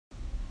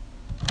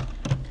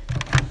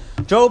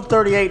Job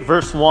 38,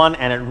 verse 1,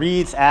 and it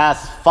reads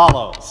as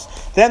follows.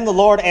 Then the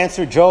Lord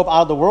answered Job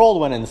out of the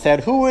whirlwind and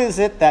said, Who is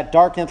it that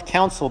darkeneth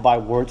counsel by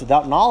words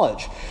without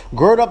knowledge?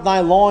 Gird up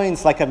thy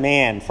loins like a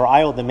man, for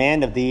I will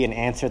demand of thee, and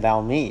answer thou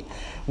me.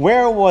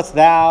 Where wast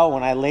thou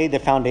when I laid the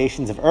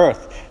foundations of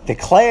earth?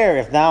 Declare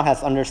if thou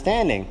hast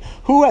understanding.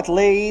 Who hath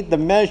laid the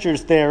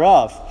measures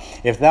thereof?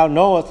 If thou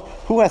knowest,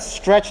 who hath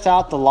stretched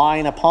out the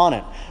line upon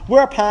it?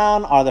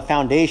 Whereupon are the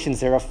foundations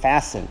thereof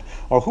fastened?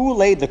 Or who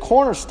laid the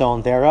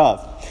cornerstone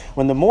thereof?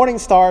 When the morning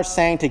stars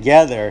sang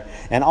together,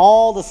 and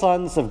all the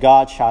sons of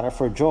God shouted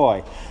for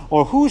joy?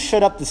 Or who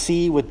shut up the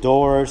sea with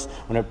doors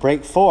when it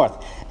brake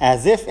forth,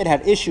 as if it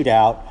had issued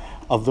out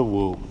of the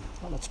womb?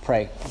 Let's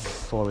pray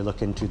before we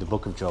look into the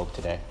book of Job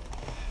today.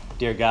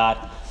 Dear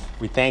God,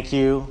 we thank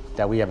you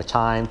that we have a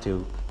time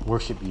to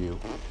worship you.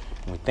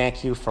 And we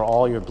thank you for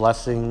all your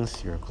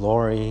blessings, your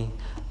glory,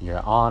 your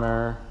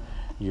honor,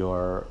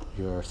 your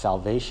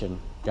salvation.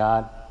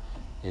 God,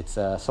 it's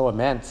so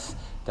immense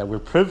that we're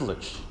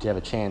privileged to have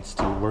a chance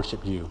to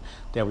worship you,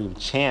 that we have a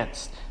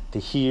chance to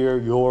hear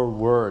your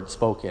word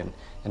spoken.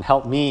 And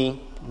help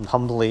me,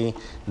 humbly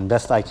and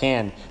best I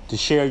can, to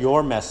share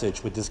your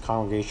message with this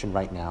congregation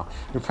right now.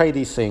 We pray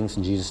these things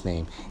in Jesus'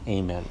 name.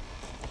 Amen.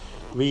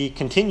 We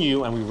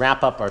continue and we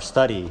wrap up our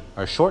study,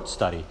 our short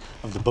study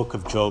of the book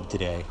of Job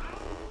today.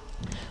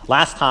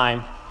 Last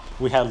time,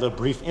 we had a little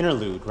brief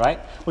interlude, right?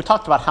 We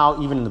talked about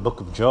how even in the book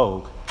of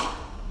Job,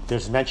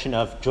 there's mention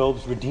of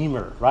Job's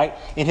Redeemer, right?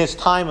 In his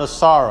time of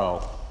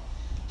sorrow,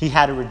 he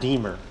had a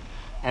Redeemer.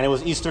 And it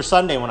was Easter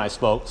Sunday when I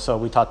spoke, so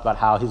we talked about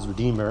how his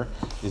Redeemer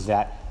is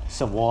that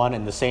one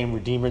and the same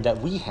Redeemer that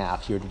we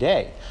have here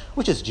today,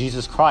 which is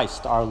Jesus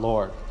Christ, our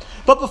Lord.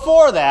 But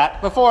before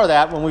that,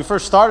 when we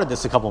first started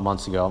this a couple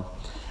months ago,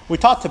 we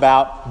talked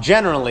about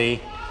generally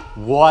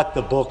what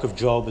the book of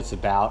Job is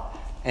about.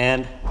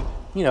 And,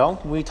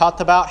 we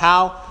talked about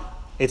how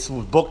it's a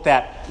book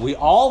that we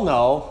all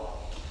know,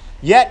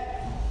 yet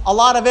a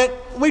lot of it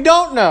we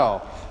don't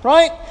know,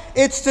 right?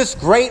 It's this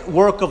great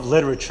work of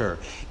literature.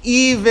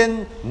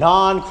 Even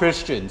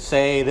non-Christians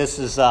say this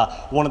is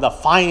one of the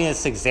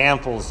finest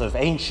examples of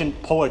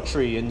ancient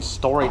poetry and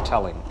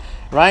storytelling,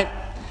 right?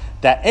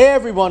 That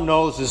everyone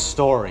knows this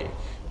story,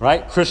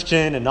 right?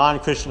 Christian and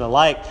non-Christian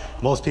alike.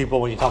 Most people,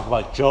 when you talk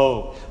about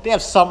Job, they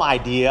have some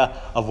idea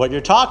of what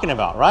you're talking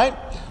about, right?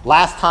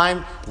 Last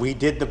time, we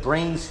did the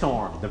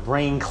brainstorm, the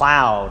brain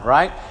cloud,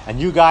 right? And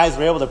you guys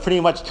were able to pretty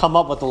much come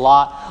up with a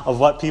lot of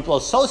what people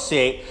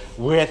associate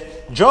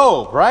with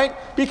Job, right?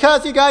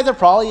 Because you guys have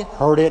probably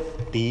heard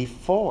it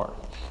before,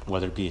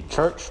 whether it be in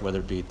church, whether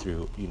it be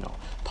through,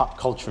 pop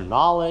culture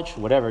knowledge,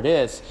 whatever it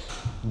is.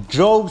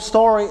 Job's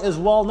story is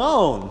well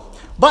known.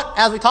 But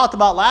as we talked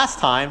about last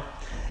time,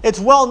 it's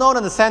well known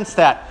in the sense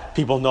that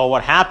people know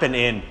what happened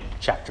in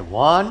chapter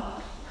 1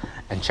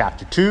 and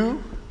chapter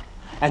 2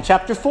 and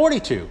chapter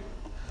 42.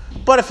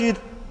 But if you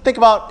think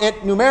about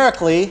it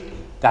numerically,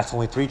 that's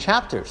only 3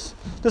 chapters.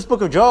 This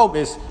book of Job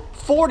is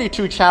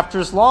 42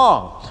 chapters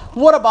long.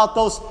 What about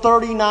those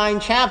 39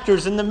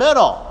 chapters in the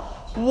middle?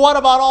 What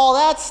about all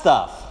that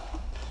stuff?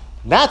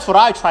 That's what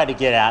I tried to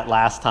get at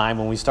last time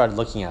when we started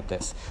looking at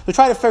this. We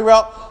try to figure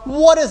out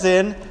what is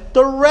in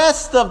the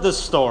rest of the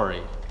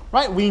story,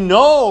 right? We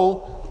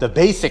know the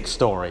basic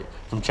story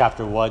from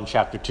chapter 1,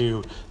 chapter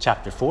 2,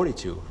 chapter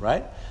 42,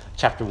 right?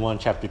 Chapter 1,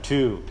 chapter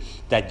 2,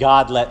 that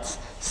God lets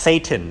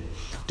Satan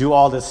do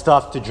all this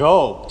stuff to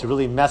Job to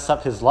really mess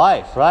up his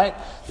life, right?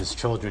 His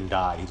children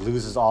die. He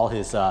loses all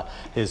his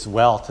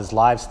wealth, his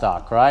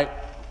livestock, right?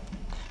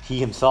 He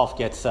himself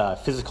gets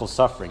physical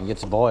suffering,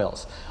 gets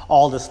boils.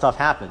 All this stuff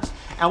happens.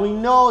 And we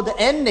know the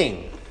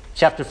ending,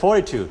 chapter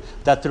 42,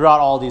 that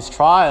throughout all these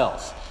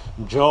trials,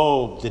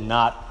 Job did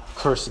not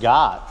curse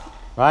God,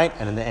 right?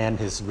 And in the end,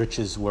 his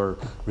riches were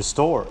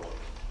restored,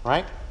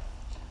 right?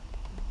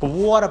 But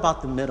what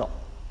about the middle?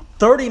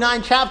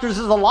 39 chapters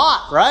is a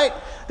lot, right?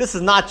 This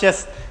is not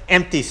just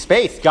empty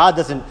space. God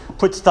doesn't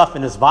put stuff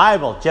in his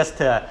Bible just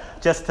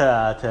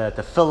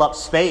to fill up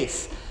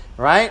space,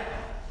 right?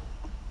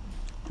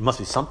 There must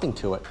be something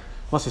to it. There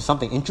must be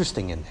something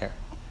interesting in there.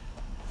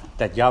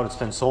 That God would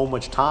spend so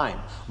much time,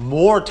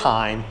 more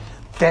time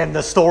than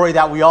the story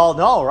that we all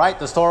know, right?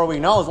 The story we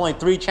know is only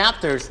 3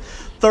 chapters.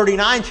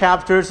 39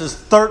 chapters is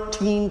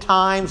 13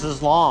 times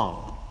as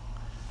long.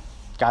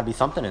 There's got to be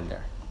something in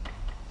there.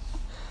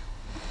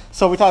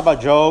 So we talked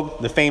about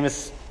Job, the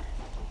famous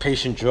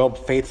patient Job,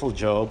 faithful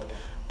Job,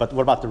 but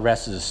what about the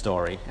rest of the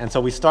story? And so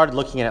we started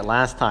looking at it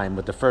last time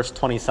with the first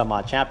 20 some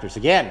odd chapters.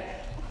 Again,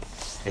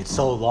 it's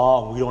so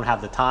long, we don't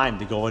have the time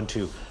to go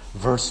into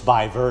verse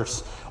by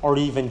verse or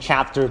even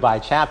chapter by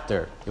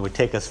chapter. It would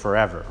take us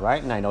forever,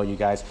 right? And I know you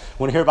guys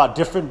want to hear about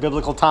different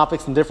biblical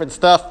topics and different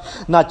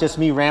stuff, not just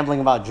me rambling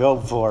about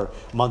Job for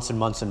months and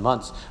months and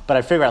months. But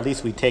I figure at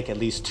least we take at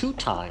least two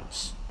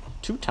times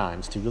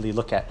to really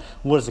look at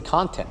what is the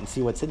content and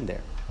see what's in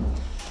there.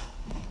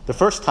 The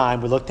first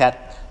time we looked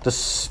at the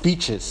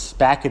speeches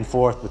back and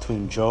forth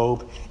between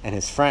Job and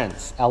his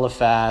friends,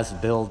 Eliphaz,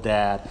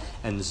 Bildad,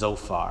 and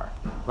Zophar,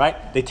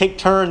 right? They take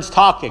turns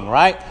talking,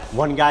 right?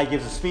 One guy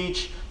gives a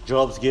speech,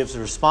 Job gives a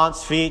response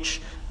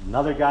speech.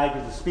 Another guy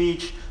gives a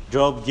speech.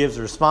 Job gives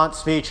a response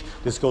speech.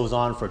 This goes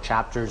on for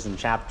chapters and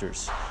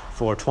chapters,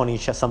 for 20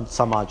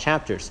 some odd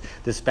chapters,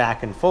 this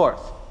back and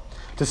forth.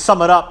 To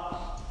sum it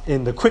up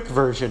in the quick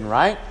version,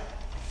 right?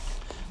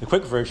 The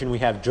quick version, we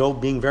have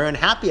Job being very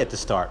unhappy at the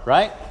start,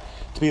 right?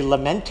 To be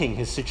lamenting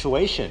his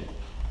situation.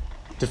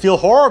 To feel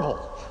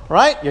horrible,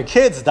 right? Your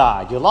kids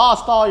died. You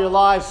lost all your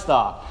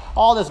livestock.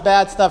 All this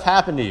bad stuff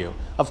happened to you.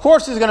 Of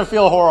course he's going to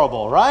feel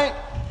horrible, right?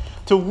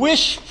 To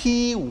wish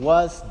he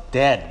was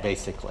dead,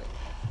 basically.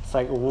 It's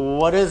like,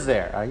 what is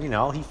there?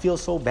 He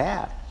feels so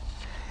bad.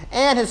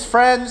 And his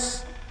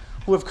friends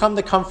who have come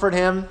to comfort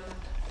him,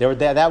 they were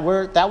there, that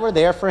were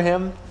there for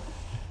him,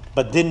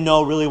 but didn't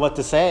know really what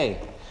to say.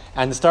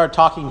 And started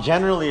talking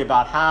generally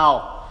about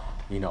how,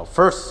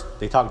 first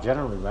they talk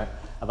generally, right,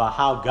 about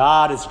how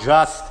God is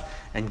just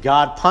and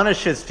God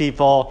punishes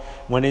people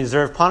when they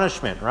deserve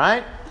punishment,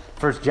 right?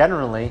 First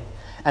generally,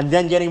 and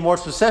then getting more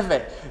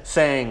specific,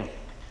 saying,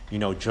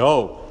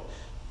 Job,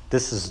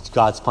 this is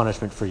God's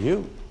punishment for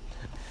you.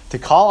 To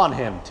call on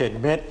him to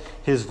admit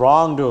his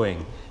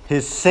wrongdoing,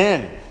 his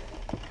sin.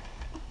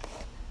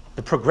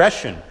 The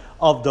progression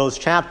of those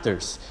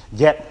chapters,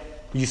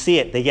 you see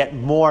it, they get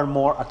more and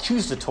more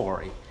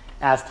accusatory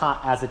as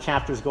the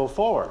chapters go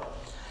forward.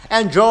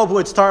 And Job, who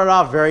had started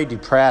off very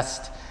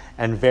depressed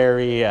and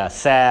very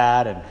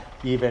sad and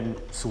even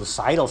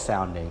suicidal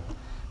sounding,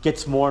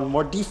 gets more and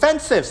more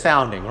defensive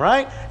sounding,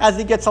 right? As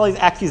he gets all these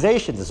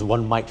accusations, as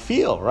one might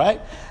feel,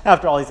 right?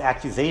 After all these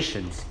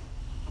accusations,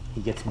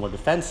 he gets more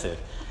defensive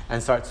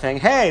and starts saying,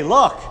 hey,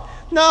 look,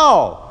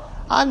 no,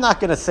 I'm not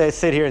going to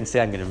sit here and say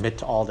I'm going to admit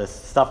to all this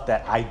stuff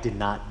that I did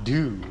not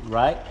do,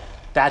 right?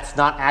 That's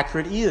not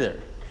accurate either.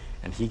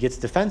 And he gets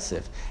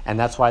defensive. And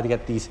that's why they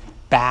get these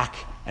back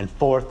and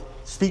forth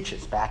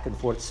speeches.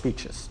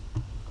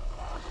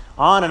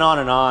 On and on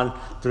and on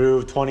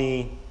through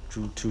 20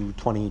 to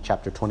 20,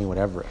 chapter 20,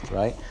 whatever it is,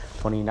 right?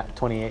 28,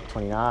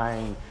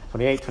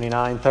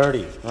 29,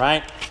 30,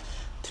 right?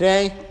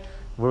 Today,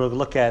 we'll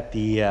look at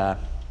the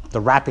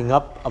wrapping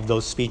up of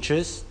those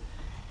speeches,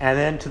 and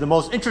then to the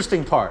most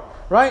interesting part,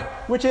 right?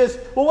 Which is,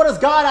 well, what does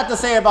God have to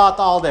say about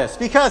all this?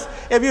 Because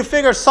if you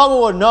figure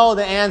someone would know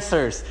the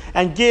answers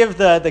and give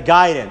the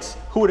guidance,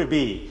 who would it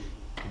be?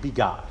 It would be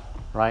God,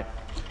 right?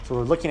 So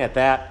we're looking at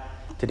that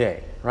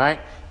today, right?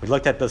 We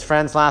looked at those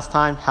friends last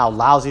time, how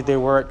lousy they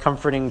were at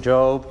comforting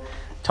Job,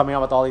 coming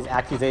up with all these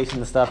accusations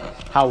and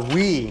stuff, how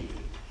we,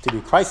 to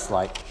be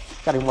Christ-like,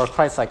 got to be more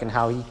Christ-like in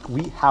how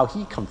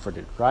he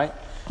comforted, right?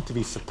 To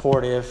be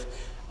supportive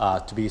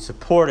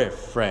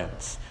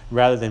friends,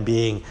 rather than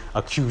being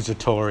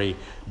accusatory,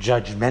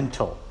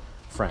 judgmental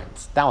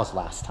friends. That was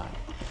last time.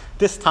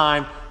 This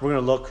time, we're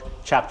going to look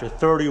chapter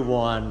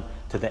 31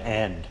 to the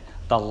end,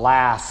 the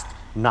last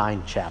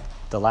 11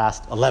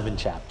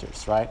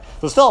 chapters, right?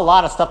 There's still a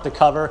lot of stuff to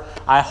cover.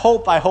 I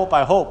hope,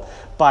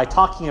 by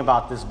talking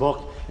about this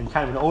book in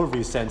kind of an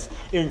overview sense,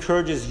 it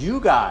encourages you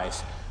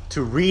guys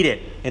to read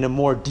it in a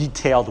more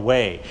detailed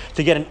way,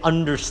 to get an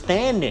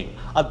understanding,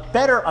 a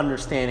better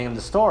understanding of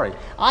the story.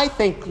 I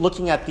think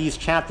looking at these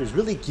chapters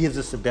really gives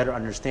us a better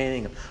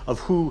understanding of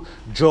who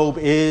Job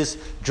is,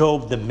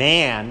 Job the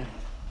man,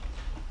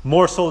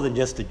 more so than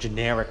just a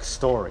generic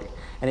story.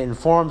 And it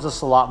informs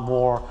us a lot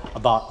more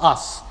about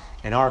us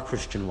and our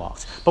Christian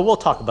walks. But we'll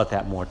talk about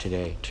that more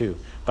today too.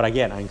 But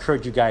again, I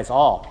encourage you guys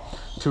all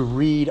to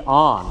read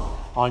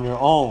on your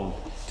own,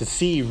 to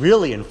see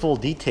really in full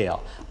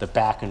detail the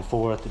back and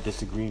forth, the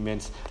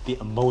disagreements, the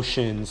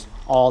emotions,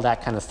 all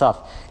that kind of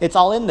stuff. It's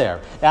all in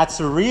there. That's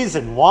the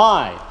reason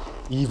why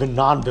even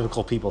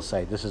non-biblical people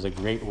say this is a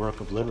great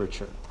work of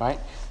literature, right?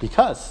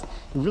 Because it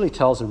really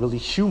tells a really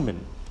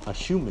human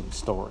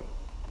story.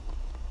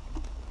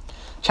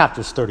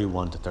 Chapters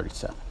 31 to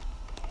 37.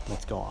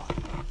 Let's go on.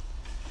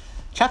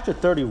 Chapter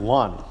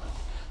 31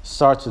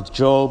 starts with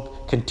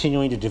Job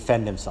continuing to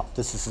defend himself.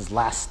 This is his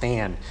last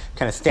stand,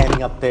 kind of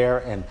standing up there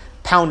and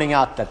pounding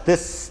out that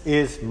this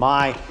is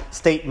my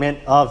statement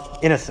of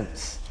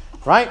innocence,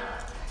 right?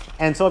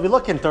 And so if you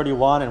look in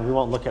 31, and we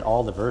won't look at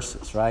all the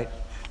verses, right?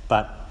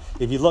 But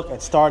if you look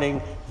at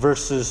starting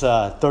verses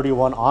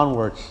 31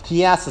 onward,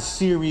 he asks a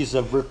series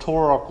of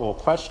rhetorical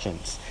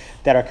questions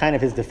that are kind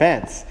of his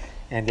defense.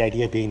 And the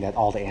idea being that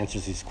all the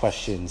answers to these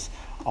questions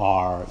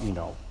are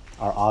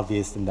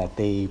obvious and that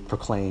they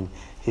proclaim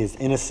his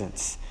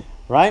innocence,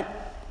 right?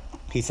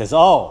 He says,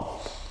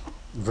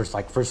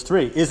 verse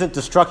 3, isn't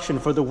destruction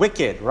for the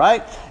wicked,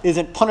 right?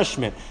 Isn't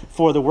punishment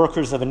for the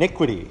workers of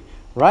iniquity,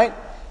 right?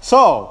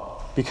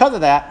 So, because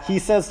of that, he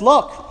says,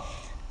 look,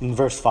 in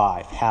verse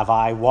 5, have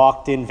I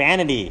walked in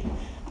vanity,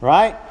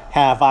 right?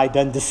 Have I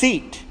done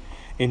deceit?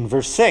 In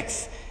verse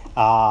 6,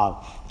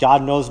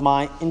 God knows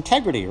my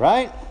integrity,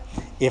 right?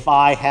 If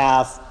I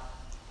have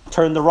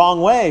turned the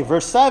wrong way,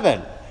 verse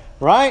 7,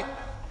 right?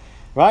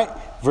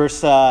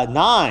 Verse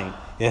 9,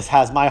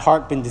 has my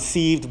heart been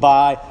deceived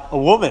by a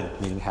woman?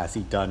 Meaning, has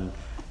he done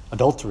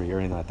adultery or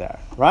anything like that,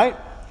 right?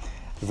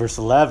 Verse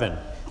 11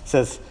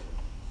 says,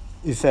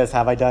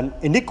 have I done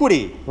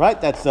iniquity, right?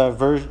 That's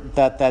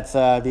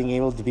being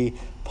able to be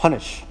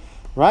punished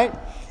right?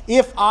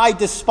 If I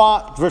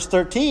despise, verse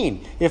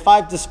 13, if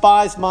I've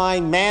despised my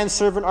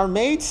manservant or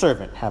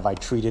maidservant, have I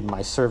treated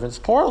my servants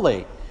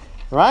poorly?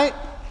 Right?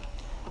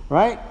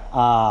 Right?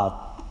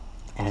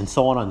 And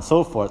so on and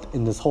so forth.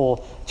 In this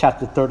whole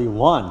chapter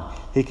 31,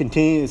 he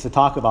continues to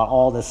talk about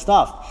all this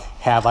stuff.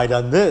 Have I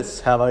done this?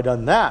 Have I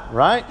done that?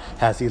 Right?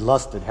 Has he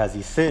lusted? Has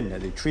he sinned?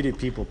 Has he treated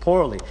people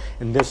poorly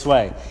in this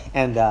way?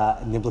 And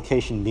the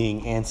implication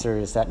being answer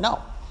is that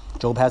no.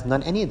 Job hasn't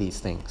done any of these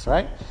things,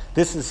 right?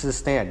 This is his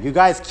stand. You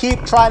guys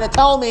keep trying to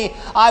tell me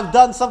I've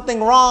done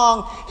something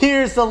wrong.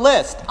 Here's the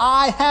list.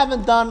 I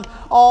haven't done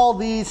all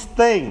these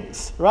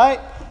things, right?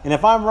 And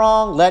if I'm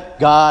wrong, let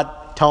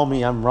God tell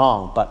me I'm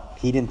wrong. But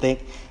he didn't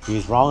think he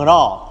was wrong at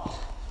all.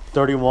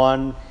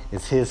 31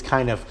 is his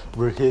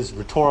his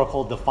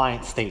rhetorical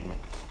defiant statement.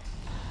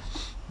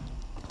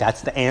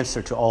 That's the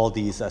answer to all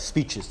these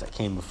speeches that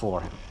came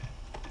before him,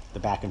 the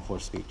back and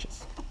forth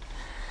speeches.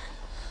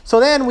 So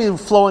then we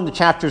flow into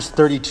chapters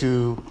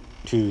 32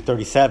 to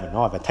 37. Oh,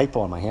 I have a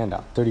typo on my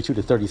handout. 32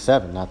 to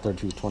 37, not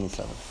 32 to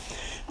 27.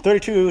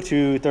 32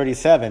 to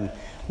 37,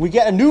 we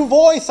get a new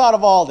voice out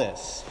of all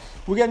this.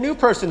 We get a new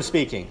person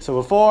speaking. So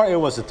before it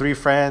was the three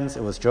friends,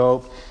 it was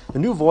Job. The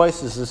new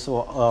voice is this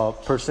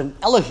person,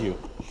 Elihu.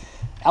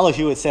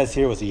 Elihu, it says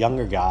here, was a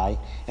younger guy.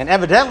 And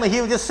evidently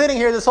he was just sitting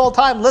here this whole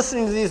time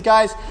listening to these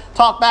guys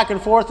talk back and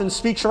forth and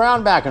speech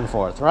around back and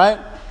forth, right?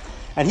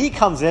 And he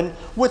comes in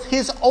with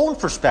his own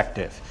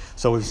perspective.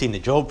 So we've seen the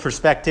Job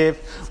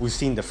perspective. We've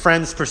seen the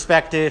friend's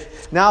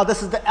perspective. Now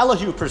this is the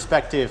Elihu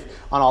perspective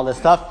on all this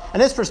stuff.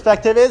 And his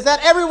perspective is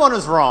that everyone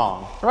is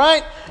wrong,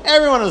 right?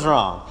 Everyone is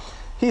wrong.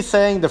 He's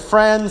saying the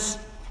friends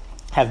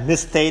have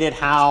misstated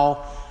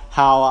how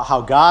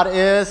God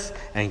is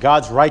and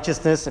God's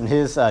righteousness and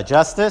his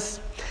justice.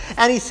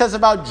 And he says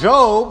about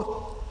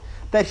Job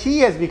that he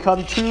has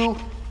become too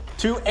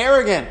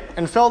arrogant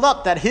and filled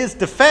up, that his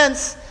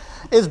defense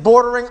is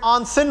bordering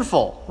on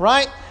sinful,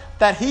 right?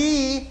 That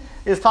he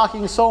is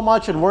talking so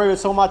much and worrying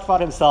so much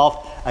about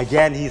himself.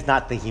 Again, he's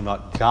not thinking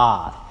about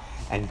God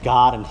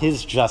and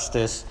his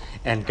justice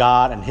and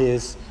God and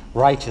his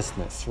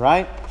righteousness,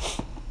 right?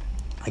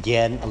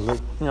 Again,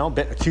 a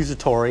bit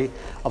accusatory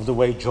of the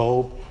way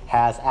Job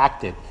has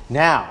acted.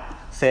 Now,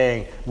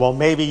 saying, well,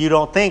 maybe you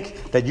don't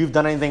think that you've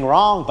done anything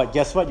wrong, but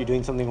guess what? You're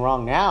doing something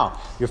wrong now.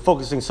 You're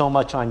focusing so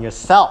much on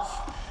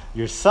yourself.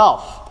 You're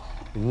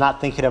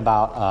not thinking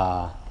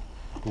about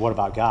what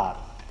about God?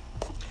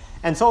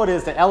 And so it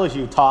is that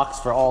Elihu talks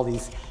for all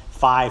these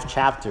 5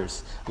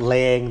 chapters,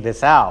 laying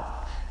this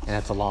out. And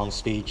it's a long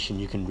speech,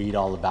 and you can read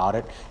all about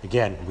it.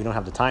 Again, we don't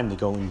have the time to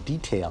go in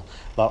detail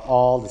about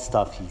all the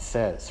stuff he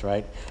says,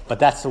 right? But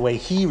that's the way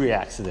he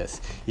reacts to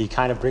this. He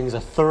kind of brings a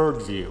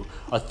third view,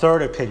 a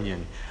third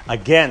opinion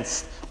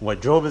against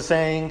what Job is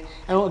saying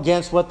and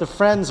against what the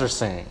friends are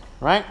saying,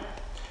 right?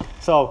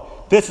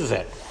 So this is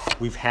it.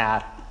 We've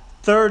had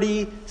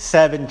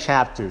 37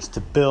 chapters to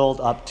build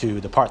up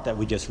to the part that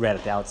we just read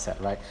at the outset,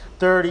 right?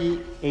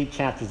 38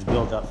 chapters to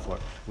build up for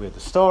it. We had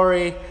the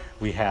story.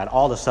 We had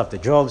all the stuff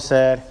that Job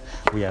said.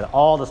 We had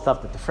all the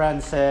stuff that the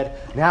friends said.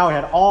 Now we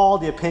had all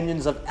the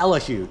opinions of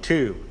Elihu,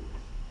 too.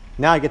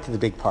 Now I get to the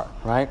big part,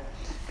 right?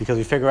 Because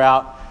we figure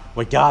out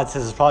what God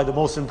says is probably the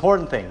most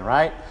important thing,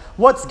 right?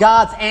 What's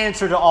God's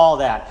answer to all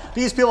that?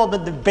 These people have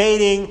been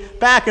debating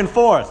back and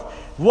forth.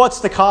 What's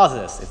the cause of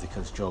this? Is it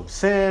because Job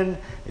sinned?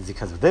 Is it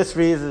because of this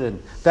reason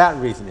and that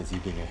reason? Is he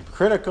being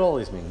hypocritical?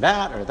 Is he being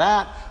that or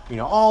that?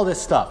 All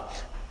this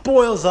stuff.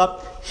 Boils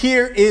up.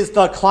 Here is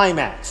the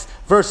climax.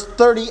 Verse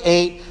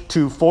 38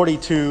 to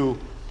 42,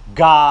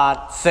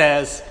 God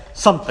says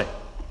something,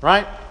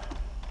 right?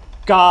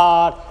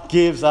 God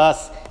gives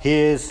us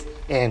his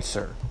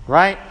answer,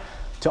 right?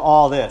 To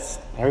all this.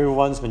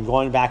 Everyone's been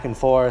going back and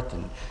forth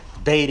and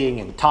debating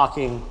and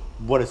talking.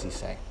 What does he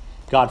say?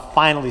 God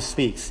finally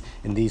speaks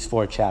in these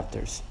 4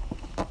 chapters.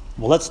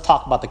 Well, let's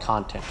talk about the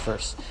content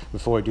first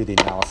before we do the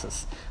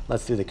analysis.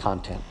 Let's do the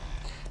content.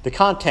 The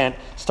content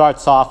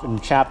starts off in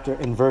chapter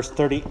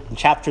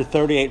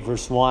 38,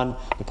 verse 1,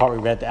 the part we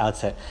read at the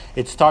outset.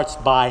 It starts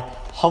by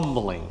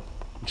humbling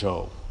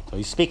Job. So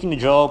he's speaking to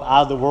Job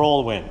out of the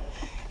whirlwind,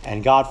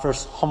 and God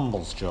first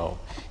humbles Job.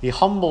 He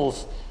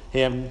humbles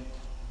him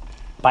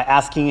by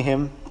asking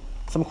him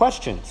some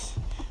questions,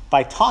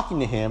 by talking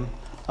to him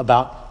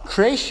about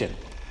creation.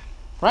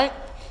 Right?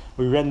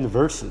 We read in the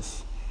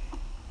verses.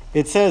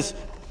 It says,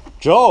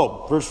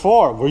 Job, verse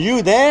 4, were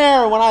you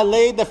there when I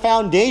laid the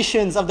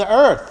foundations of the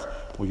earth?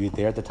 Were you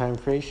there at the time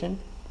of creation?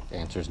 The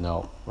answer is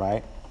no,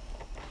 right?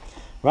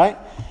 Right?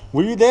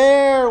 Were you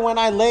there when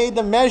I laid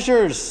the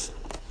measures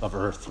of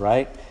earth,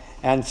 right?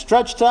 And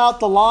stretched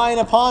out the line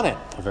upon it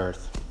of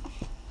earth?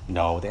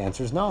 No, the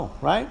answer is no,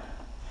 right?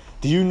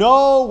 Do you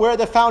know where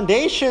the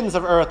foundations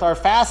of earth are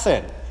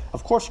fastened?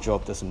 Of course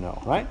Job doesn't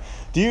know, right?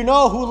 Do you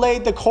know who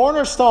laid the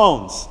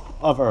cornerstones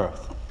of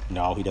earth?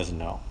 No, he doesn't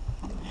know.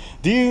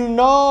 Do you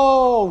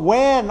know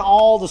when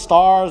all the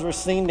stars were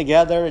singing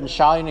together and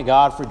shouting to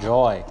God for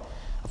joy?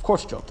 Of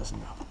course Job doesn't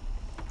know.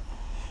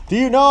 Do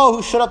you know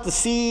who shut up the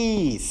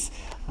seas,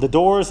 the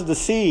doors of the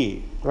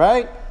sea,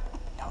 right?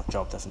 No,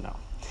 Job doesn't know.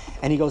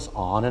 And he goes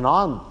on and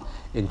on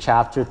in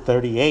chapter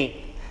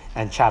 38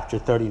 and chapter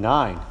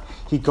 39.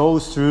 He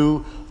goes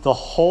through the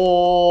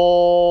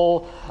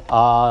whole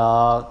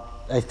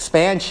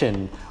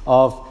expansion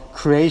of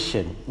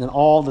creation and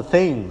all the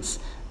things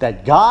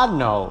that God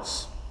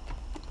knows,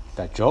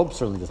 that Job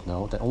certainly doesn't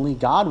know, that only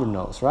God would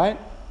knows, right?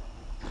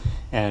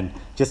 And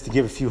just to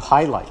give a few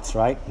highlights,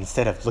 right?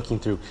 Instead of looking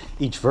through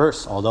each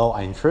verse, although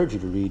I encourage you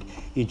to read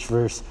each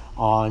verse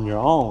on your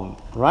own,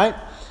 right?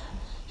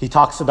 He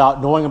talks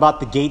about knowing about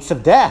the gates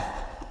of death.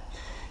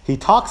 He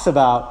talks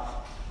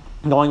about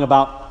knowing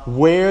about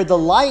where the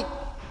light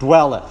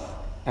dwelleth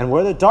and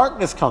where the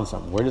darkness comes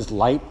from. Where does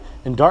light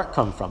and dark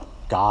come from?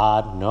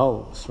 God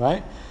knows,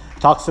 right?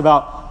 Talks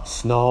about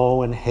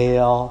snow and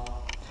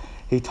hail.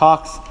 He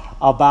talks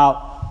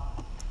about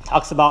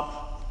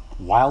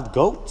wild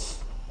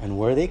goats and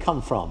where they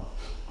come from,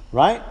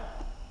 right?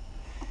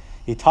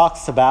 He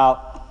talks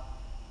about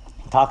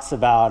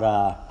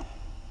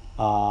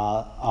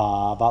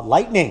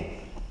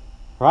lightning,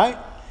 right?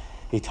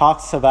 He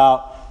talks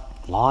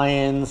about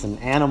lions and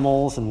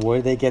animals and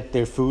where they get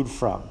their food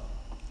from.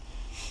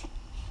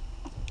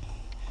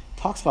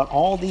 He talks about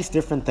all these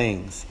different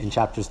things in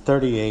chapters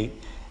 38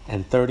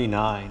 and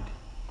 39.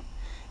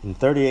 In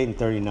 38 and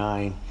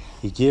 39,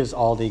 he gives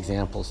all the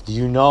examples. Do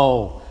you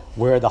know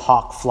where the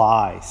hawk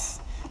flies?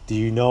 Do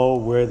you know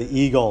where the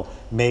eagle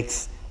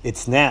makes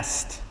its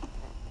nest?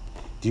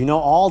 Do you know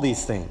all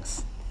these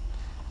things?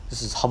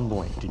 This is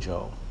humbling to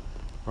Job,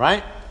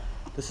 right?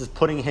 This is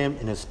putting him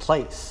in his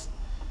place.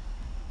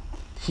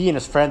 He and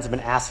his friends have been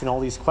asking all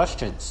these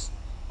questions.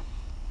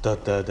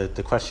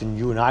 The question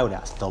you and I would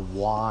ask, the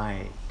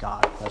why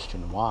God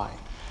question, why?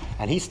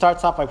 And he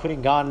starts off by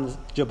putting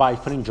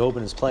Job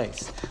in his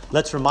place.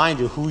 Let's remind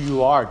you who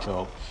you are,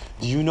 Job.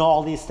 Do you know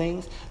all these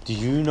things? Do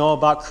you know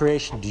about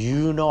creation? Do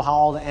you know how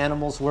all the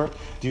animals work?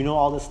 Do you know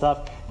all this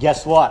stuff?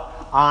 Guess what?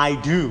 I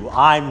do.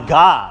 I'm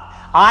God.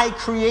 I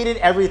created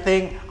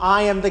everything.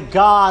 I am the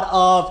God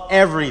of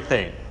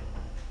everything.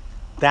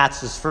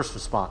 That's his first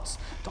response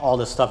to all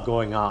this stuff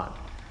going on.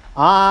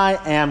 I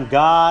am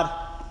God.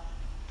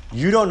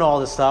 You don't know all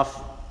this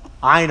stuff.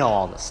 I know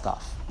all this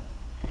stuff.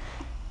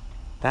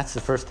 That's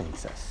the first thing he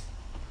says.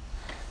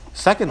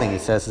 Second thing he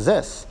says is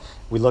this.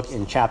 We look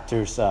in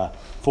chapters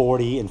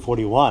 40 and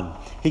 41.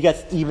 He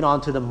gets even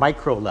onto the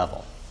micro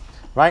level,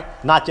 right?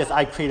 Not just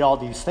I created all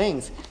these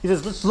things. He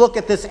says, let's look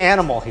at this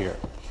animal here.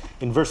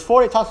 In verse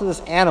 40, he talks about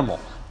this animal,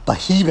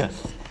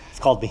 behemoth. It's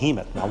called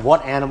behemoth. Now,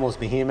 what animal is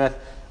behemoth?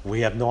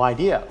 We have no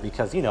idea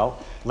because,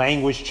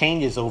 language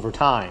changes over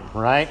time,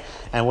 right?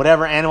 And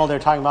whatever animal they're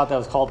talking about that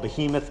was called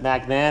behemoth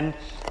back then,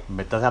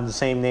 it doesn't have the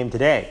same name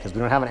today because we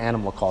don't have an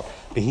animal called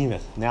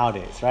behemoth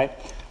nowadays, right?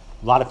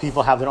 A lot of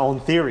people have their own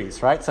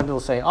theories, right? Some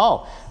people say,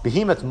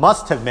 behemoth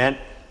must have meant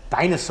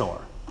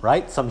dinosaur,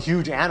 right? Some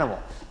huge animal.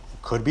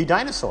 Could be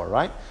dinosaur,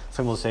 right?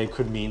 Some will say it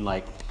could mean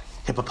like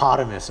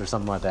hippopotamus or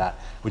something like that,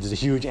 which is a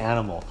huge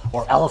animal.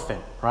 Or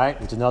elephant, right?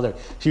 Which is another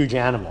huge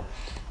animal.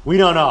 We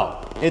don't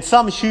know. It's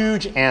some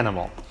huge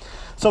animal.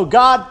 So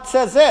God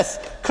says this,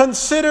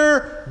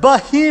 consider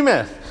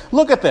behemoth.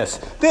 Look at this.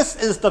 This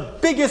is the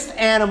biggest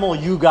animal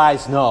you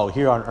guys know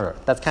here on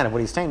earth. That's kind of what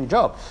he's saying to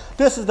Job.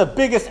 This is the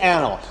biggest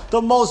animal,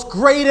 the most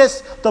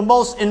greatest, the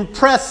most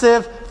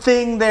impressive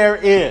thing there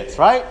is,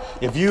 right?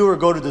 If you were to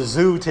go to the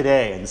zoo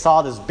today and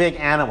saw this big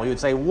animal, you would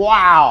say,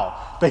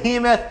 wow,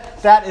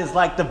 behemoth, that is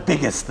like the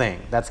biggest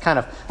thing. That's kind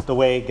of the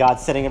way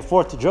God's setting it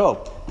forth to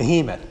Job.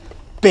 Behemoth.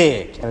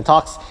 Big. And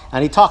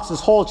he talks this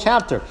whole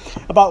chapter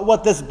about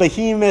what this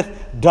behemoth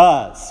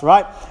does,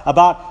 right?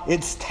 About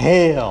its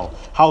tail,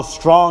 how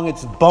strong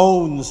its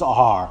bones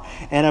are,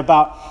 and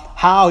about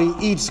how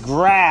he eats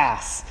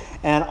grass,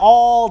 and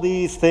all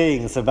these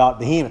things about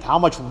behemoth, how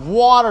much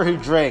water he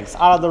drinks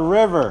out of the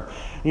river,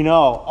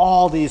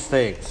 all these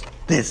things.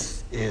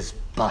 This is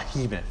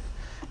behemoth.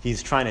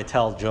 He's trying to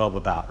tell Job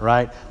about,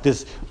 right?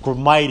 This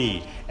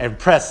mighty,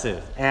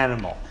 impressive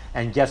animal.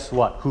 And guess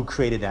what? Who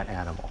created that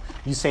animal?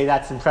 You say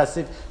that's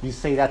impressive. You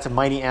say that's a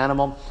mighty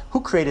animal.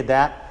 Who created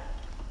that?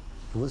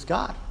 It was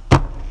God.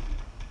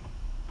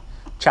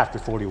 Chapter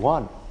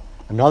 41,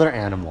 another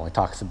animal he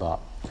talks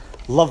about.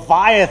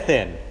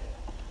 Leviathan.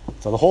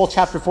 So the whole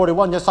chapter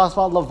 41 just talks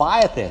about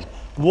Leviathan.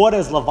 What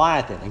is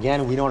Leviathan?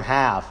 Again, we don't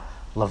have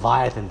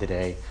Leviathan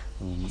today.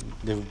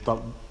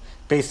 But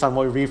based on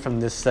what we read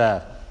from these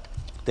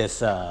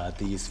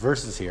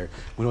verses here,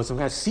 we know it's some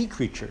kind of sea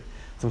creature.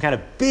 Some kind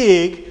of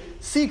big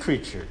sea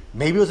creature.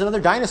 Maybe it was another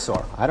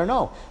dinosaur. I don't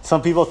know.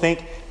 Some people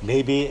think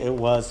maybe it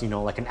was,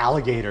 like an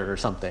alligator or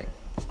something.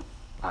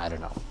 I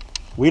don't know.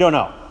 We don't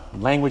know.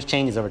 Language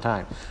changes over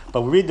time.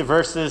 But we read the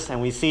verses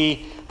and we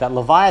see that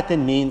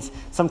Leviathan means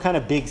some kind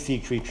of big sea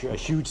creature, a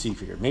huge sea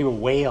creature. Maybe a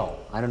whale.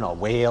 I don't know, a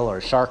whale or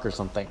a shark or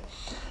something.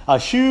 A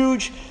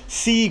huge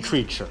sea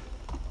creature.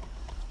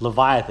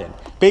 Leviathan.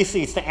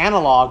 Basically, it's the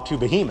analog to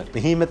behemoth.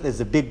 Behemoth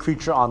is a big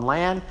creature on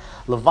land.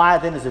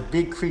 Leviathan is a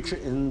big creature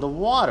in the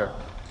water.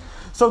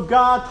 So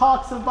God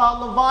talks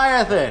about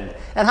Leviathan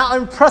and how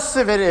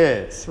impressive it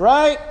is,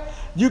 right?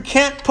 You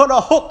can't put a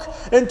hook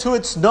into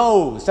its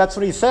nose. That's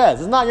what he says.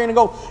 It's not you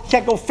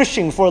can't go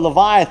fishing for a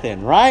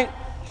Leviathan, right?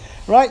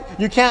 Right?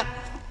 You can't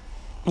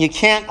you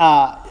can't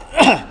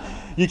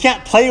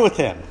play with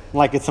him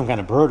like it's some kind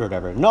of bird or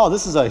whatever. No,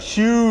 this is a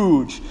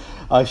huge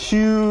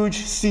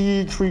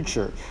sea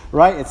creature,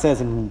 right? It says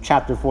in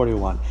chapter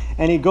 41.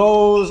 And he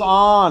goes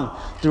on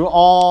through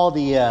all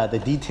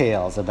the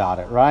details about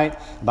it, right?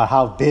 About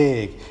how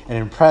big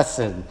and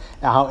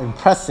how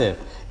impressive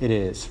it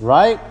is,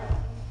 right?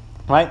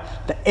 Right?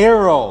 The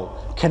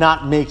arrow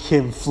cannot make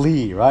him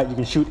flee, right? You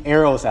can shoot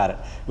arrows at it.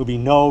 It will be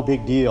no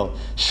big deal.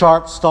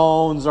 Sharp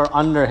stones are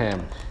under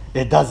him.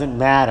 It doesn't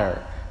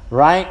matter,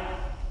 right?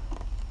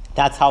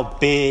 That's how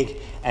big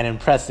and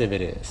impressive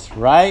it is,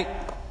 right?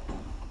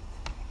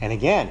 And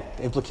again,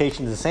 the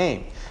implication is the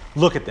same.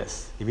 Look at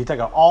this. If you take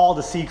out all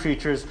the sea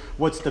creatures,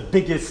 what's the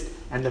biggest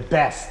and the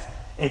best?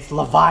 It's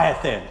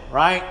Leviathan,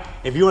 right?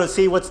 If you want to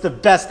see what's the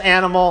best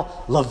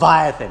animal,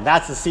 Leviathan.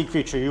 That's the sea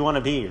creature you want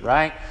to be,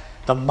 right?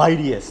 The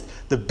mightiest,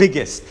 the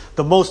biggest,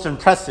 the most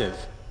impressive.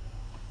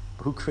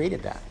 Who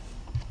created that?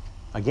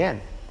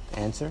 Again, the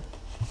answer,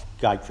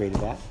 God created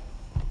that.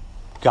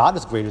 God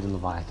is greater than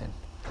Leviathan.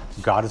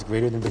 God is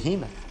greater than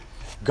Behemoth.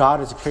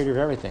 God is the creator of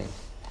everything.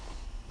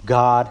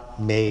 God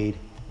made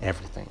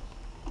everything.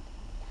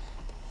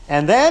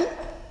 And then,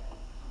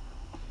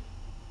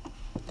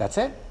 that's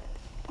it.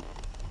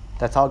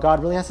 That's all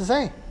God really has to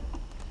say.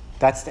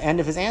 That's the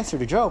end of his answer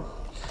to Job.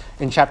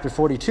 In chapter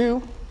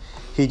 42,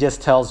 he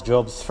just tells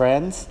Job's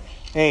friends,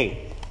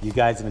 hey, you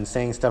guys have been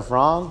saying stuff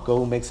wrong.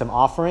 Go make some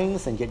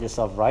offerings and get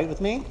yourself right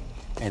with me.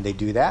 And they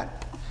do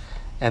that.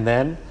 And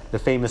then the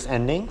famous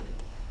ending,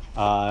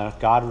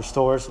 God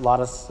restores a lot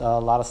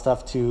of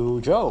stuff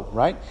to Job,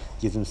 right?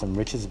 Gives him some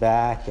riches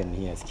back, and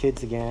he has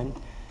kids again.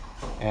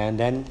 And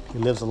then he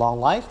lives a long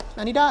life,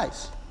 and he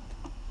dies.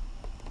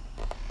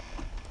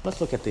 Let's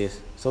look at this.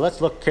 So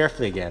let's look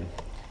carefully again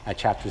at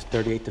chapters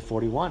 38 to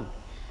 41.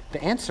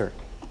 The answer.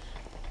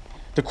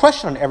 The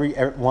question on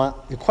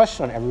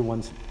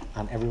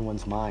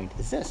everyone's mind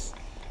is this: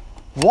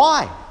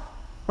 why?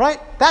 Right?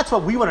 That's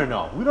what we want to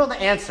know. We know the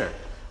answer.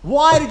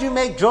 Why did you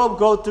make Job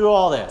go through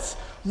all this?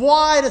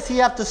 Why does he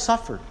have to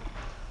suffer?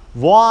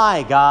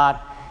 Why, God?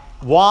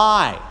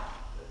 Why?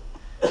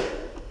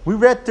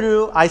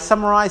 I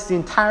summarized the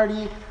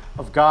entirety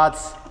of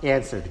God's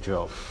answer to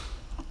Job.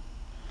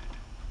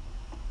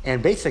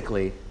 And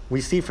basically, we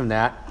see from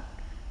that,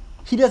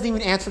 he doesn't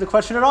even answer the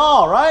question at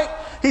all, right?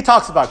 He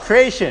talks about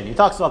creation. He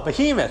talks about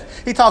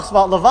Behemoth. He talks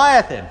about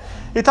Leviathan.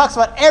 He talks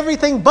about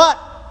everything but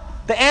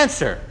the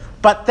answer.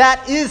 But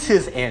that is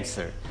his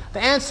answer. The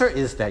answer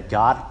is that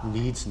God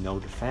needs no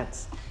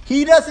defense.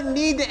 He doesn't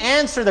need to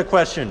answer the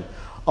question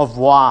of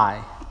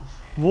why.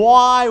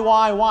 Why?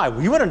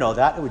 We want to know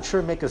that. It would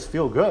sure make us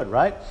feel good,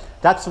 right?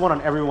 That's the one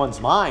on everyone's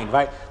mind,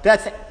 right?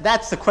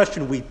 That's the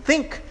question we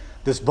think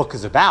this book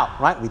is about,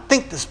 right? We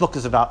think this book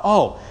is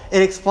about,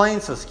 it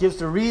explains us, gives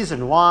the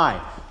reason why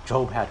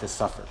Job had to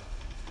suffer.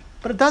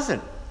 But it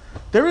doesn't.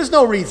 There is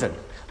no reason.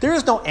 There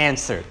is no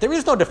answer. There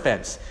is no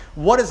defense.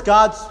 What is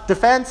God's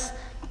defense?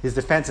 His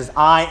defense is,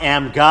 I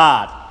am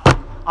God.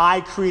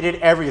 I created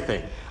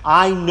everything.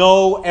 I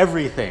know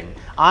everything.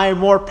 I am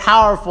more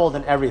powerful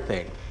than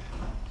everything.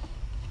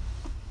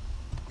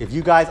 If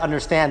you guys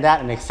understand that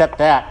and accept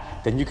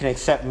that, then you can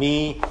accept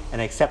me and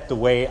accept the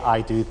way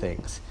I do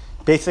things.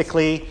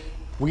 Basically,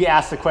 we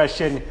ask the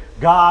question,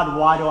 God,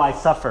 why do I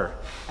suffer?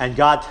 And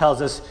God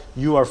tells us,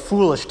 you are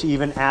foolish to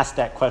even ask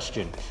that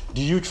question.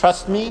 Do you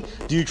trust me?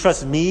 Do you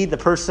trust me, the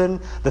person,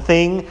 the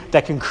thing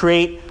that can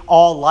create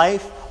all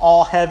life,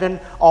 all heaven,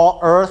 all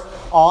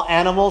earth, all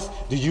animals?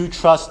 Do you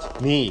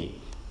trust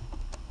me?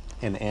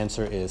 And the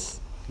answer is,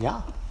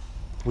 yeah,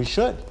 we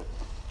should.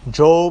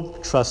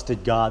 Job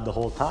trusted God the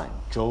whole time.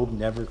 Job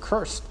never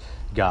cursed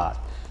God.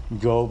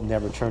 Job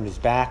never turned his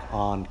back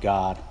on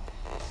God.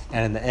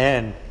 And in the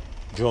end,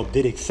 Job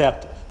did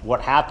accept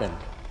what happened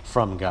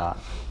from God.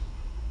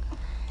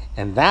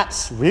 And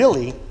that's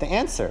really the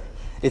answer.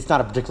 It's not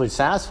a particularly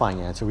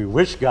satisfying answer. We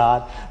wish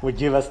God would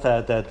give us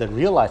the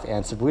real life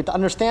answer. But we have to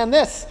understand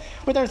this.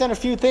 We have to understand a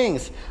few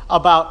things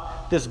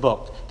about this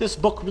book. This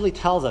book really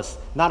tells us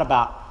not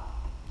about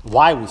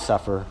why we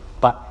suffer,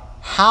 but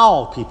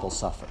how people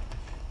suffer.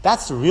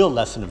 That's the real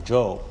lesson of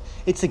Job.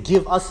 It's to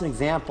give us an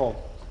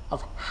example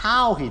of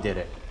how he did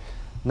it,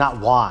 not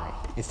why.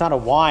 It's not a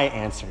why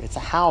answer. It's a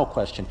how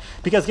question.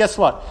 Because guess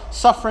what?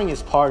 Suffering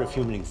is part of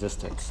human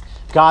existence.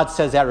 God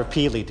says that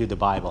repeatedly through the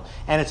Bible.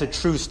 And it's a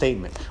true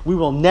statement. We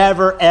will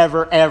never,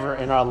 ever, ever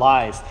in our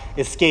lives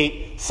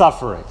escape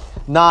suffering.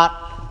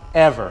 Not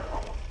ever.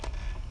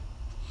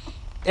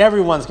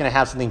 Everyone's going to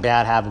have something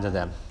bad happen to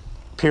them.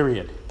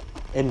 Period.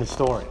 End of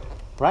story.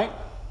 Right?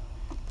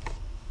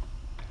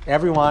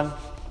 Everyone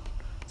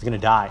is going to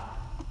die.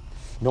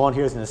 No one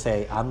here is going to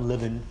say, I'm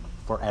living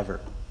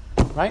forever.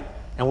 Right?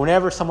 And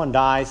whenever someone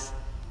dies,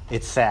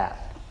 it's sad.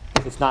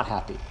 It's not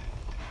happy.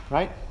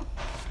 Right?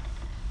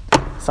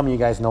 Some of you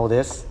guys know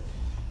this.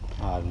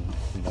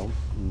 You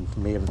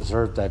may have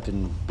observed I've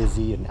been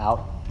busy and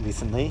out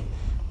recently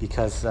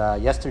because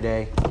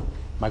yesterday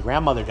My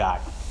grandmother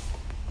died.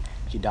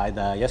 She died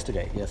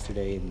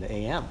yesterday in the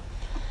AM.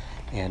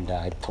 And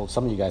I told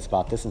some of you guys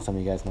about this, and some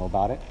of you guys know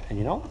about it. And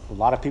a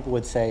lot of people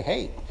would say,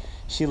 hey,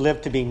 she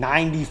lived to be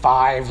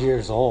 95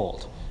 years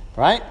old,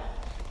 right?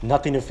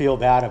 Nothing to feel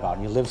bad about.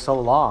 And you live so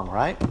long,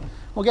 right?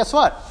 Well, guess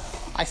what?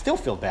 I still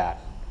feel bad.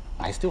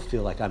 I still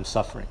feel like I'm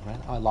suffering, right?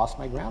 I lost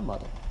my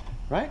grandmother,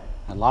 right?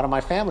 And a lot of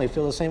my family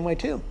feel the same way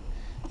too.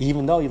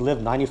 Even though you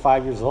live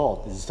 95 years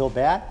old, is it still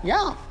bad?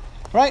 Yeah,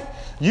 right?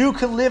 You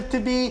could live to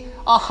be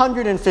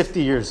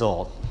 150 years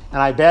old.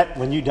 And I bet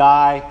when you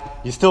die,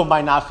 you still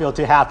might not feel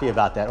too happy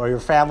about that, or your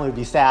family would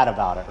be sad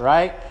about it,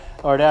 right?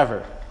 Or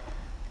whatever.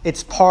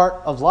 It's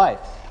part of life.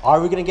 Are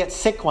we going to get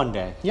sick one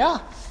day? Yeah,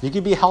 you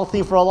could be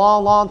healthy for a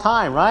long, long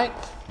time, right?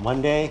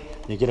 One day,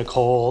 you get a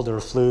cold or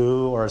a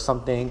flu or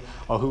something,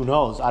 or who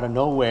knows, out of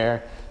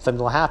nowhere,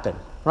 something will happen,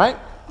 right?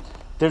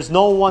 There's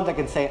no one that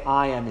can say,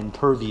 I am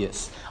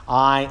impervious.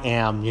 I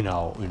am,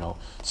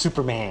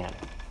 Superman.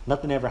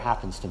 Nothing ever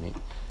happens to me.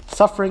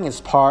 Suffering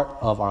is part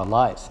of our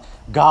lives.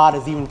 God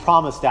has even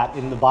promised that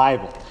in the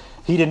Bible.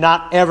 He did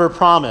not ever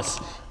promise,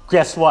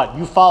 guess what?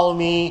 You follow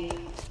me,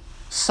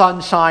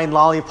 sunshine,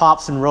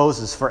 lollipops, and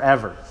roses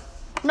forever.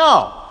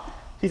 No.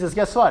 He says,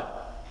 guess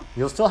what?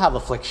 You'll still have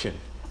affliction.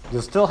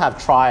 You'll still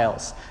have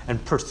trials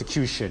and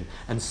persecution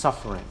and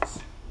sufferings.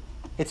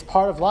 It's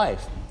part of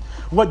life.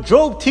 What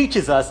Job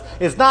teaches us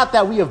is not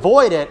that we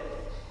avoid it,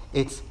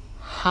 it's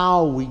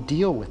how we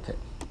deal with it.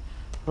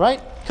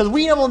 Right? Because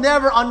we will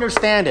never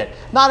understand it.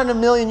 Not in a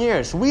million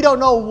years. We don't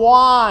know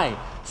why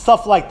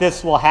stuff like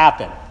this will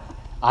happen.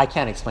 I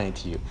can't explain it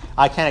to you.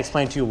 I can't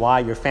explain to you why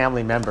your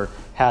family member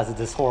has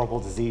this horrible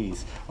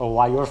disease, or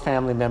why your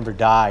family member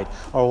died,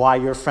 or why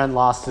your friend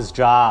lost his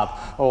job,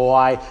 or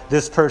why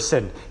this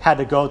person had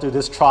to go through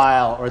this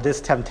trial, or this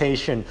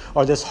temptation,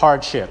 or this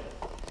hardship.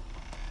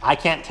 I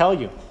can't tell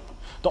you.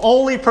 The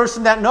only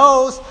person that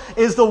knows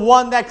is the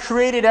one that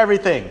created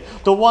everything.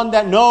 The one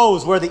that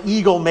knows where the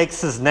eagle makes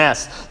his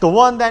nest. The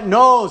one that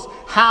knows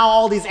how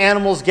all these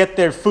animals get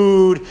their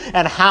food,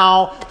 and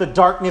how the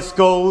darkness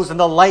goes and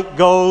the light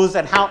goes,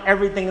 and how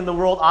everything in the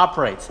world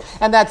operates.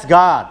 And that's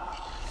God.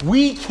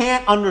 We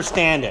can't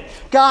understand it.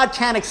 God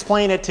can't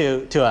explain it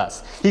to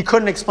us. He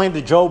couldn't explain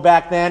to Job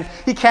back then.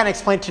 He can't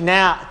explain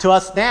to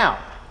us now.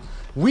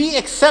 We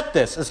accept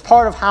this as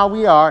part of how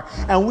we are,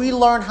 and we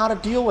learn how to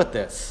deal with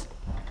this.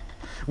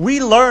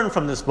 We learn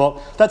from this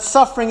book that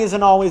suffering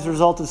isn't always a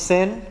result of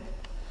sin.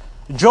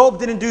 Job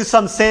didn't do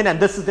some sin and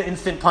this is the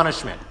instant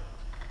punishment.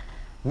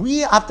 We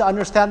have to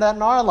understand that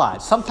in our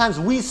lives. Sometimes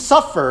we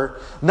suffer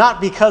not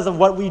because of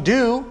what we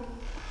do,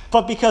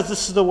 but because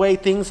this is the way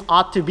things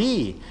ought to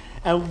be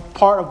and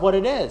part of what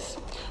it is.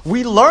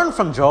 We learn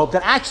from Job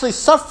that actually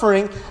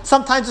suffering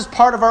sometimes is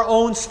part of our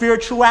own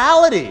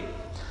spirituality.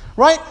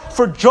 Right?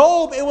 For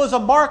Job, it was a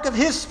mark of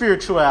his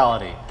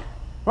spirituality.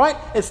 Right?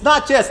 It's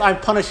not just, I'm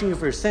punishing you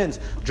for your sins.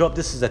 Job,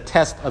 this is a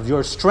test of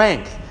your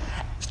strength.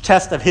 A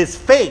test of his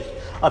faith,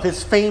 of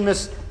his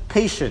famous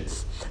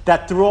patience.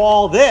 That through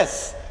all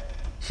this,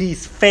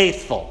 he's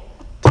faithful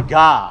to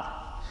God.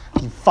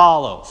 He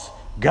follows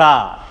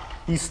God.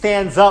 He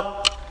stands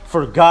up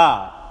for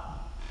God.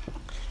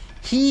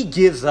 He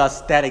gives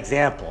us that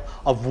example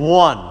of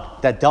one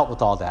that dealt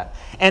with all that.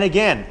 And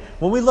again,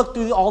 when we look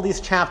through all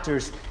these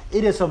chapters,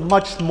 it is a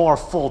much more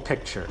full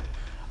picture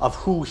of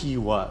who he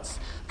was.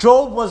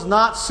 Job was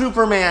not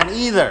Superman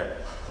either,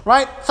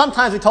 right?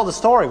 Sometimes we tell the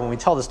story, when we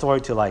tell the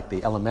story to like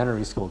the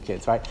elementary school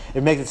kids, right?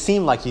 It makes it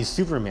seem like he's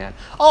Superman.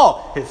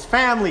 Oh, his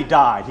family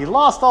died. He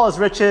lost all his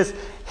riches.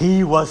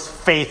 He was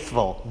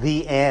faithful.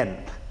 The end.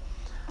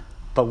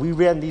 But we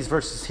read in these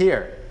verses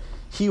here,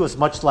 he was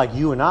much like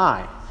you and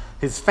I.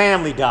 His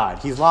family died.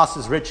 He's lost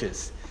his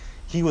riches.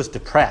 He was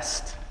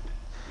depressed.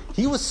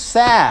 He was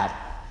sad.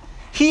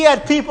 He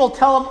had people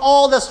tell him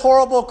all this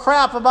horrible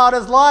crap about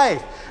his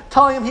life,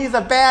 telling him he's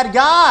a bad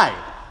guy.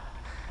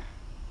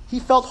 He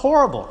felt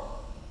horrible.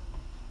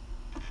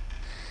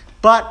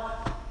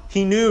 But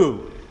he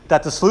knew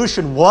that the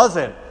solution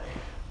wasn't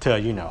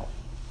to,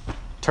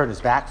 turn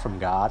his back from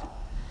God.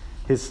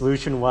 His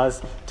solution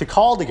was to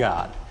call to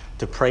God,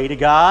 to pray to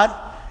God.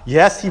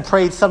 Yes, he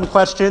prayed some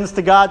questions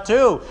to God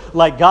too,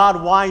 like,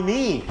 God, why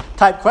me?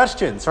 Type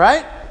questions,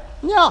 right?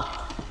 Yeah.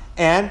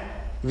 And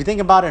if you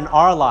think about it in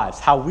our lives,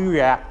 how we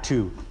react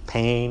to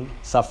pain,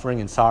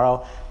 suffering, and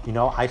sorrow,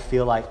 I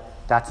feel like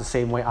that's the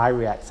same way I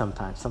react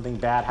sometimes. Something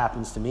bad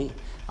happens to me.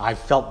 I've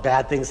felt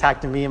bad things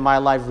happen to me in my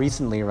life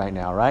recently right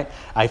now, right?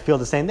 I feel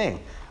the same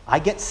thing. I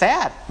get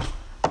sad.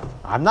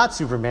 I'm not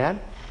Superman.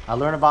 I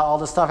learn about all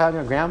this stuff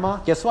happening to grandma.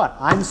 Guess what?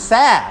 I'm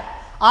sad.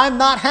 I'm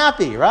not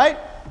happy, right?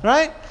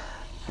 Right?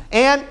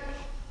 And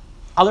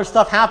other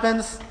stuff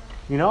happens,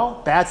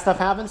 bad stuff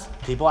happens.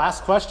 People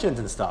ask questions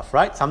and stuff,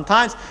 right?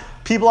 Sometimes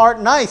people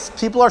aren't nice.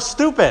 People are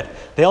stupid.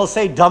 They'll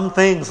say dumb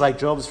things like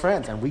Job's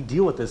friends, and we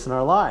deal with this in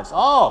our lives.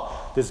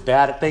 Oh, this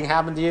bad thing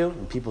happened to you?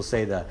 And people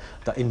say the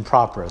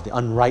improper, the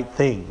unright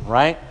thing,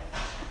 right?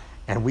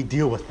 And we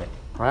deal with it,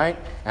 right?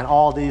 And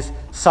all these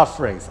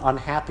sufferings,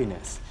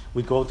 unhappiness.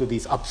 We go through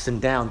these ups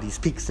and downs, these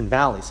peaks and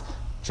valleys,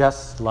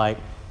 just like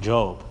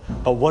Job.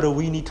 But what do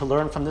we need to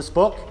learn from this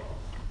book?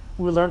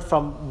 We learn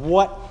from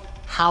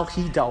how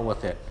he dealt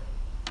with it.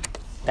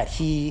 That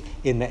he,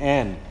 in the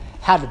end,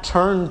 had to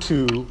turn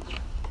to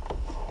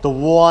the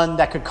one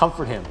that could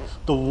comfort him,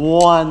 the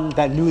one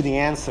that knew the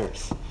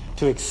answers,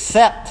 to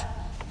accept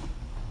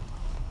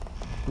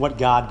what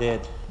God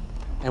did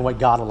and what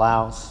God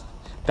allows.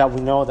 That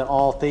we know that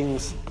all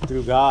things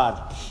through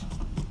God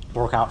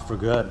work out for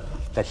good.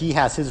 That he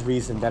has his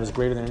reason that is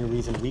greater than any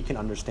reason we can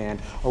understand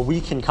or we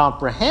can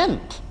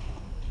comprehend.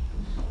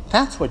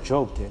 That's what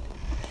Job did.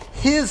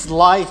 His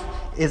life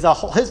as a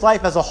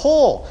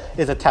whole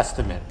is a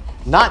testament.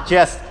 Not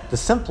just the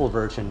simple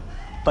version,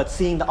 but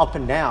seeing the up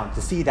and down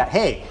to see that,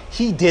 hey,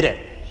 he did it.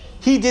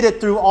 He did it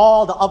through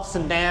all the ups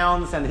and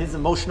downs and his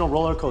emotional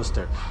roller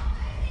coaster.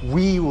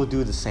 We will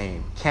do the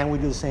same. Can we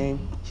do the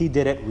same? He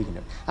did it, we can do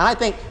it. And I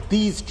think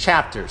these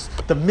chapters,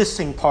 the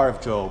missing part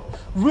of Job,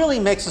 really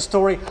makes the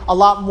story a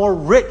lot more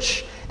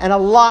rich and a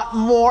lot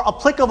more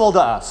applicable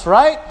to us,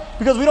 right?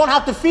 Because we don't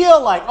have to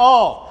feel like,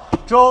 oh,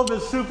 Job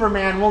is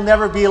Superman, we'll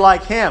never be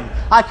like him.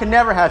 I can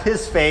never have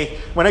his faith.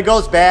 When it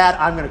goes bad,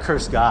 I'm going to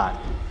curse God.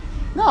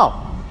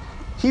 No,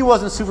 he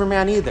wasn't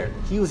Superman either.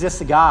 He was just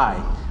a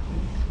guy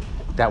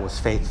that was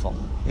faithful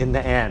in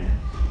the end,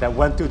 that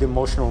went through the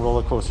emotional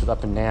roller coasters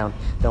up and down.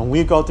 That when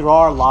we go through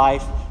our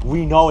life,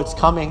 we know it's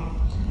coming.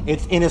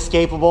 It's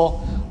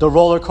inescapable. The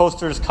roller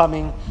coaster is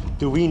coming.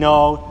 Do we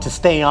know to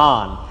stay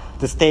on,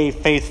 to stay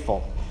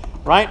faithful,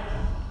 right?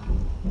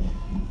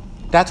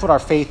 That's what our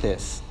faith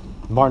is.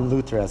 Martin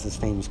Luther has this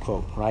famous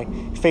quote, right?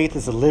 Faith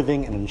is a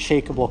living and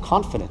unshakable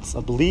confidence,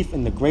 a belief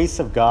in the grace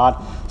of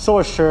God, so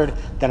assured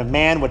that a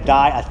man would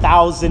die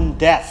 1,000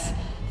 deaths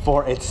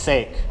for its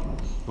sake.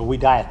 But we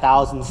die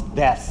 1,000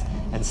 deaths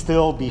and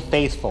still be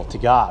faithful to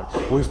God.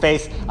 We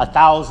face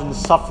 1,000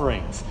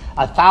 sufferings,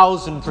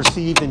 1,000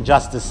 perceived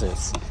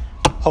injustices.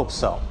 Hope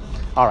so.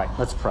 All right,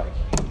 let's pray.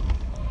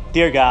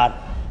 Dear God,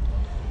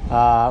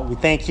 we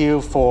thank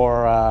you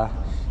for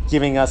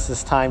giving us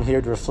this time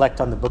here to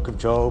reflect on the book of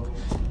Job.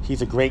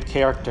 He's a great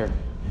character.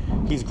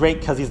 He's great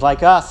because he's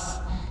like us.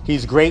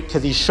 He's great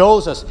because he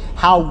shows us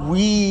how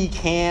we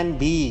can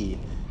be.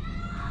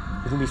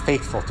 We can be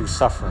faithful through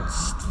suffering,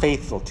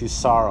 faithful through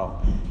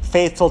sorrow,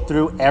 faithful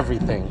through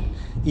everything,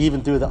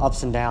 even through the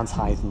ups and downs,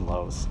 highs and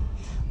lows.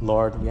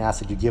 Lord, we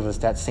ask that you give us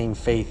that same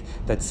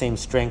faith, that same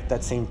strength,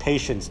 that same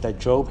patience that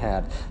Job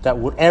had, that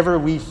whatever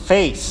we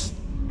face,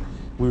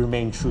 we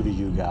remain true to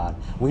you, God.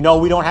 We know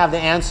we don't have the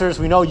answers.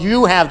 We know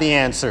you have the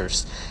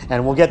answers.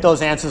 And we'll get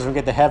those answers when we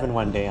get to heaven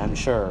one day, I'm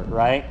sure,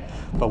 right?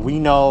 But we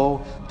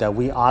know that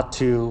we ought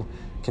to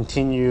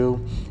continue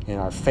in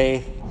our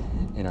faith,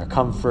 in our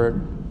comfort,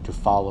 to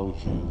follow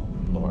you,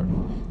 Lord.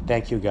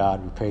 Thank you,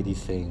 God. We pray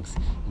these things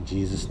in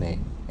Jesus'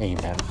 name.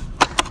 Amen.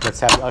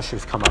 Let's have the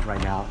ushers come up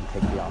right now and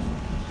take the offering.